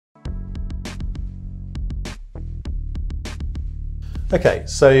Okay,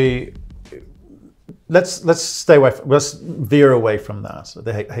 so let's stay away. Let's veer away from that,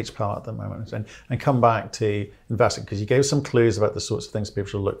 the Hpal at the moment, and come back to investing, because you gave some clues about the sorts of things people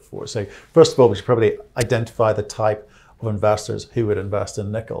should look for. So first of all, we should probably identify the type of investors who would invest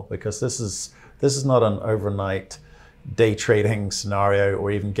in nickel, because this is not an overnight day trading scenario,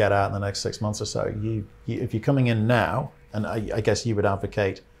 or even get out in the next 6 months or so. If you're coming in now, and I guess you would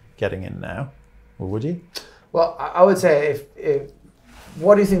advocate getting in now, or would you? Well, I would say if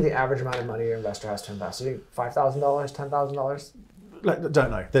what do you think the average amount of money your investor has to invest? Do you think $5,000, $10,000?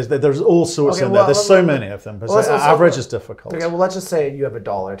 Don't know. There's all sorts in there. There's so many of them. But average is difficult. Okay, well, let's just say you have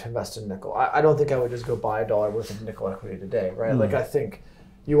 $1 to invest in nickel. I don't think I would just go buy $1 worth of nickel equity today, right? Like, I think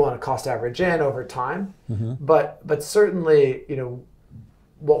you want to cost average in over time. But certainly,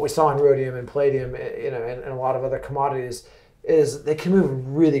 what we saw in rhodium and palladium, and a lot of other commodities, is they can move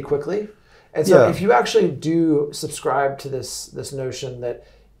really quickly. And so if you actually do subscribe to this notion that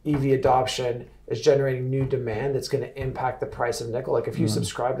EV adoption is generating new demand that's going to impact the price of nickel, like if you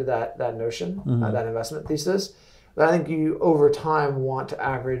subscribe to that notion, that investment thesis, then I think you over time want to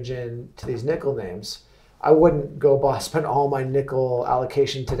average in to these nickel names. I wouldn't go spend all my nickel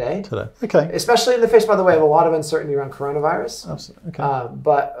allocation today. Okay. Especially in the face, by the way, of a lot of uncertainty around coronavirus. Absolutely. Okay.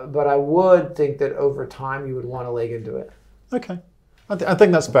 But I would think that over time you would want to leg into it. Okay. I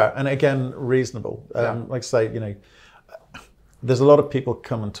think that's fair, and again, reasonable. Like I say, there's a lot of people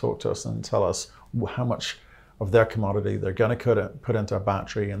come and talk to us and tell us how much of their commodity they're going to put into a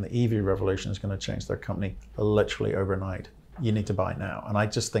battery, and the EV revolution is going to change their company literally overnight. You need to buy now. And I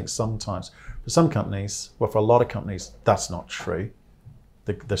just think sometimes, for some companies, well, for a lot of companies, that's not true.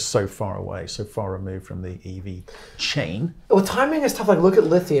 They're so far away, so far removed from the EV chain. Well, timing is tough. Like, look at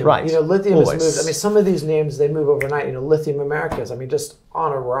lithium. Right. Lithium has moved. I mean, some of these names, they move overnight. Lithium Americas. I mean, just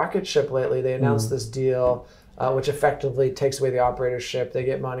on a rocket ship lately, they announced this deal, which effectively takes away the operator's ship. They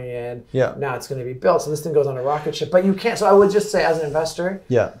get money in. Yeah. Now it's going to be built. So this thing goes on a rocket ship. But you can't. So I would just say, as an investor,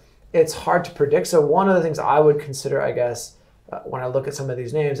 it's hard to predict. So one of the things I would consider, I guess, when I look at some of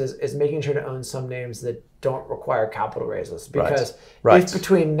these names is making sure to own some names that don't require capital raises. Because if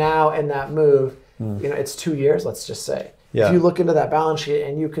between now and that move, it's 2 years, let's just say. If you look into that balance sheet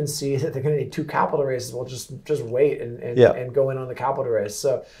and you can see that they're going to need 2 capital raises, well, just wait and go in on the capital raise.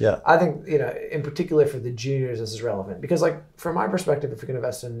 So I think, in particular for the juniors, this is relevant. Because, like, from my perspective, if we can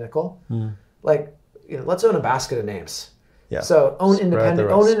invest in nickel, let's own a basket of names. So own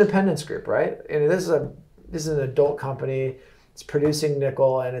Independence Group, right? And this is an adult company. It's producing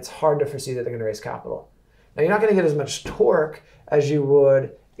nickel, and it's hard to foresee that they're going to raise capital. Now, you're not going to get as much torque as you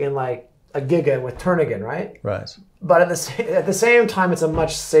would in, like, a Giga with Turnagain, right? Right. But at the same time, it's a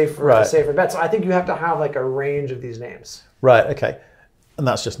much safer bet. So I think you have to have, like, a range of these names. Right. Okay. And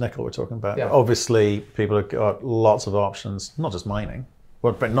that's just nickel we're talking about. Obviously, people have got lots of options, not just mining.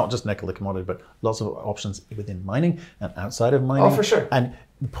 Well, but not just nickel, the commodity, but lots of options within mining and outside of mining. Oh, for sure. And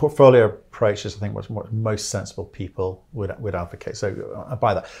portfolio approaches, I think, what most sensible people would advocate. So I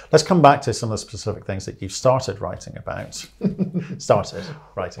buy that. Let's come back to some of the specific things that you've started writing about.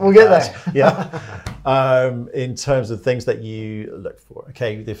 We'll get there. In terms of things that you look for.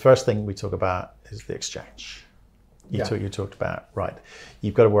 Okay, the first thing we talk about is the exchange. You talked about, right.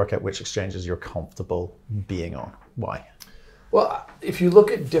 You've got to work out which exchanges you're comfortable being on. Why? Well, if you look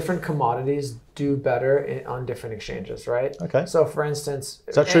at different commodities, do better on different exchanges, right? Okay. So, for instance,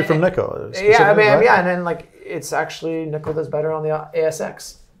 is that true from nickel? Right? And then, like, it's actually nickel does better on the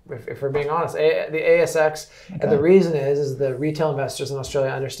ASX. If we're being honest, the ASX, and the reason is the retail investors in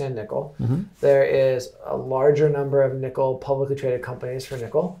Australia understand nickel. There is a larger number of nickel publicly traded companies for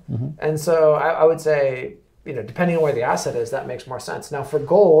nickel, and so I would say, depending on where the asset is, that makes more sense. Now, for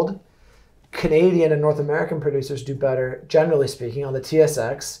gold, Canadian and North American producers do better, generally speaking, on the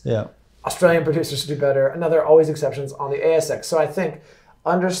TSX. Australian producers do better, and there are always exceptions on the ASX. So I think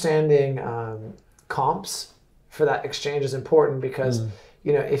understanding comps for that exchange is important because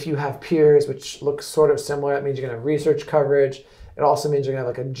if you have peers which look sort of similar, that means you're going to have research coverage. It also means you're going to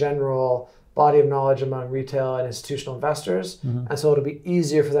have like a general body of knowledge among retail and institutional investors, and so it'll be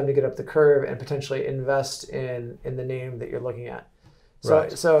easier for them to get up the curve and potentially invest in the name that you're looking at.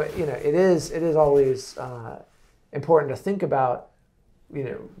 So it is always important to think about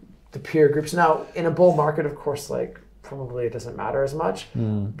the peer groups. Now, in a bull market, of course, like probably it doesn't matter as much,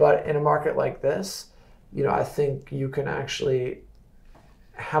 but in a market like this, I think you can actually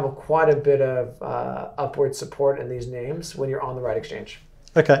have quite a bit of upward support in these names when you're on the right exchange.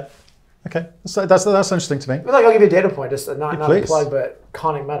 Okay, so that's interesting to me. Like, I'll give you a data point, just not a plug, but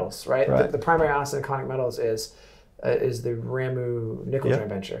Conic Metals, right? The primary asset in Conic Metals is the Ramu nickel joint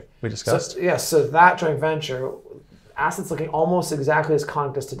venture. We discussed. So that joint venture, assets looking almost exactly as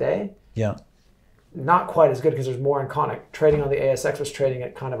Conic does today. Yeah. Not quite as good because there's more in Conic. Trading on the ASX was trading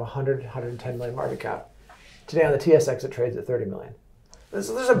at kind of 100, 110 million market cap. Today on the TSX, it trades at 30 million. There's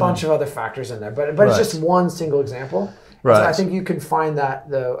a bunch of other factors in there, but it's just one single example. Right. So I think you can find that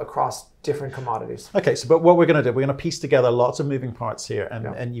though across different commodities. Okay, so but what we're going to do, we're going to piece together lots of moving parts here,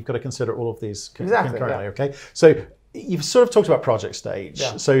 and you've got to consider all of these concurrently. Okay, so you've sort of talked about project stage.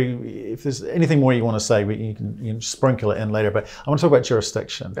 Yeah. So if there's anything more you want to say, you can sprinkle it in later. But I want to talk about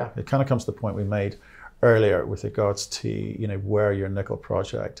jurisdiction. Yeah. It kind of comes to the point we made earlier with regards to where your nickel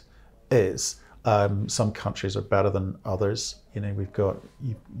project is. Some countries are better than others. We've got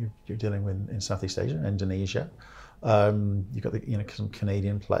you're dealing with in Southeast Asia, Indonesia. You've got some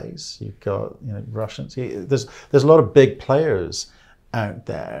Canadian plays. You've got Russians. There's a lot of big players out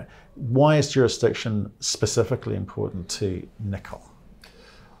there. Why is jurisdiction specifically important to nickel?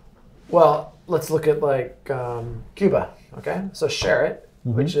 Well, let's look at like Cuba. Okay, so Sherritt,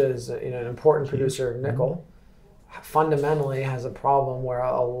 which is an important producer of nickel, fundamentally has a problem where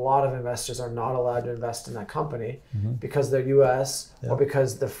a lot of investors are not allowed to invest in that company because they're U.S. or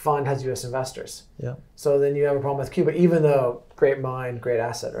because the fund has U.S. investors. Yeah. So then you have a problem with Cuba, even though great mine, great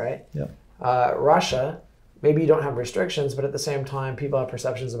asset, right? Yeah. Russia, maybe you don't have restrictions, but at the same time, people have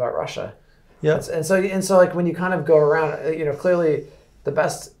perceptions about Russia. Yeah. And so like when you kind of go around, clearly the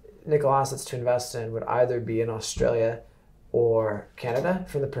best nickel assets to invest in would either be in Australia or Canada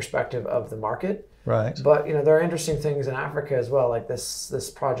from the perspective of the market. Right. But there are interesting things in Africa as well, like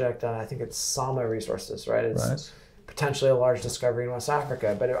this project. I think it's Sama Resources, right? It's potentially a large discovery in West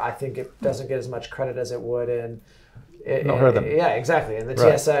Africa, but I think it doesn't get as much credit as it would in. Not heard them. Yeah, exactly. In the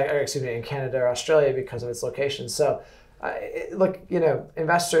TSX, in Canada or Australia because of its location. So, look,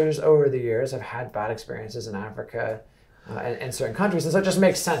 investors over the years have had bad experiences in Africa and certain countries, and so it just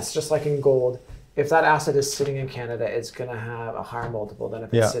makes sense. Just like in gold. If that asset is sitting in Canada, it's going to have a higher multiple than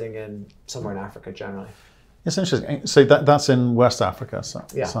if it's sitting in somewhere in Africa generally. It's interesting. So that's in West Africa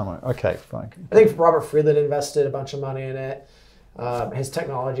yeah. somewhere. Okay, fine. I think Robert Friedland invested a bunch of money in it. His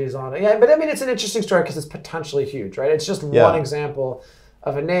technology is on it. Yeah, but it's an interesting story because it's potentially huge, right? It's just one example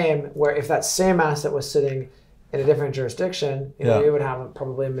of a name where if that same asset was sitting in a different jurisdiction, it would have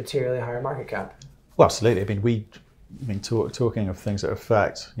probably a materially higher market cap. Well, absolutely. Talking of things that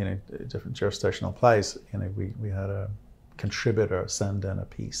affect different jurisdictional plays, we had a contributor send in a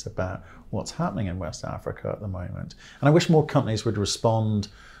piece about what's happening in West Africa at the moment, and I wish more companies would respond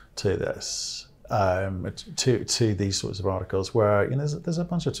to this, to these sorts of articles where there's a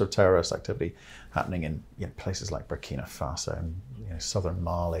bunch of sort of terrorist activity happening in places like Burkina Faso and southern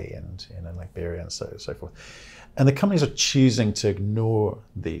Mali and Liberia and so forth, and the companies are choosing to ignore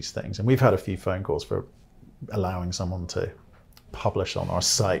these things, and we've had a few phone calls for allowing someone to publish on our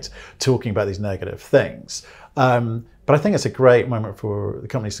site talking about these negative things. But I think it's a great moment for the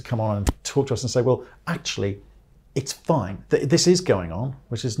companies to come on and talk to us and say, well, actually, it's fine. This is going on,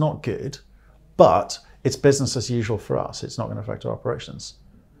 which is not good, but it's business as usual for us. It's not going to affect our operations.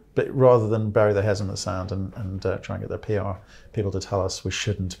 But rather than bury their heads in the sand and try and get their PR people to tell us we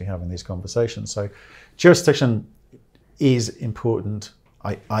shouldn't be having these conversations. So jurisdiction is important.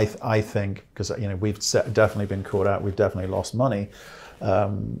 I think, because we've definitely been caught out. We've definitely lost money,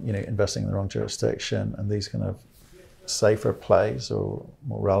 investing in the wrong jurisdiction, and these kind of safer plays or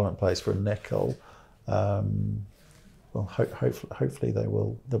more relevant plays for nickel. Hopefully they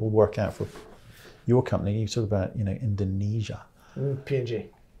will work out for your company. You talk about Indonesia, PNG.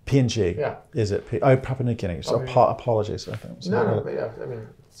 PNG. Yeah. Is it? Papua New Guinea. So apologies, I think. No, but yeah,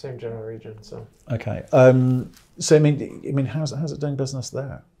 same general region. So. Okay. So how's it doing business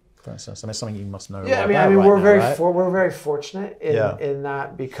there, for instance? It's something you must know. Yeah, we're very fortunate in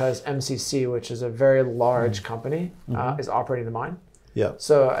that because MCC, which is a very large company, is operating the mine. Yeah.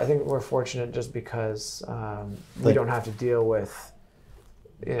 So I think we're fortunate just because we don't have to deal with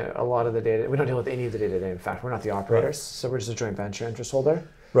a lot of the data. We don't deal with any of the data. In fact, we're not the operators, so we're just a joint venture interest holder.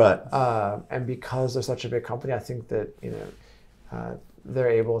 Right. And because they're such a big company, I think that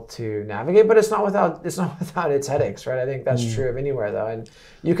they're able to navigate, but it's not without its headaches, right? I think that's true of anywhere though, and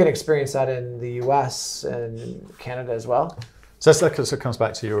you can experience that in the U.S. and Canada as well. So it comes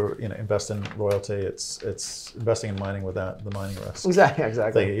back to your invest in royalty. It's investing in mining without the mining risk.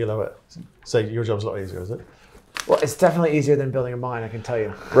 Exactly. You love it. So your job's a lot easier, is it? Well, it's definitely easier than building a mine, I can tell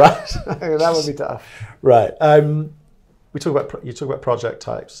you. Right. That would be tough. Right. You talk about project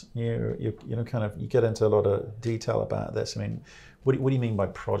types. You get into a lot of detail about this. What do you mean by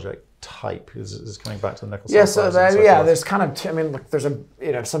project type? Is this coming back to the nickel? Yeah, there's kind of there's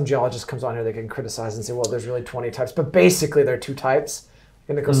if some geologist comes on here, they can criticize and say, well, there's really 20 types, but basically there are two types.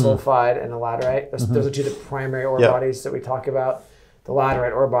 a nickel sulphide and a laterite. Those are two of the primary ore bodies that we talk about. The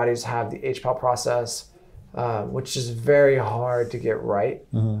laterite ore bodies have the Hpal process, which is very hard to get right,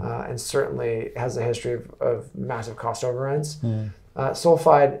 and certainly has a history of massive cost overruns.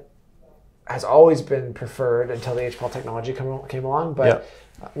 Sulphide has always been preferred until the Hpal technology came along, but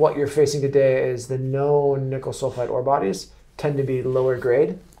what you're facing today is the known nickel sulphide ore bodies tend to be lower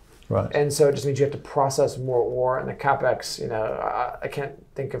grade. Right. And so it just means you have to process more ore, and the capex, you know, I can't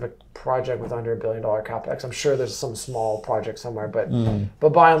think of a project with under $1 billion capex. I'm sure there's some small project somewhere, but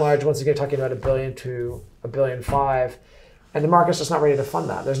by and large, once you get talking about $1 billion to $1.5 billion, and the market's just not ready to fund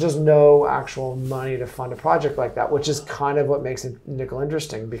that. There's just no actual money to fund a project like that, which is kind of what makes nickel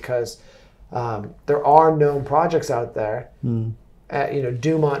interesting, because there are known projects out there. You know,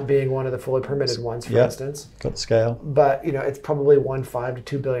 Dumont being one of the fully permitted ones, for instance. Got the scale. But, you know, it's probably $1.5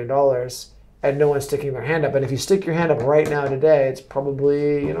 to $2 billion, and no one's sticking their hand up. And if you stick your hand up right now today, it's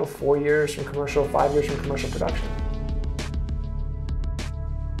probably, you know, 4 years from commercial, 5 years from commercial production.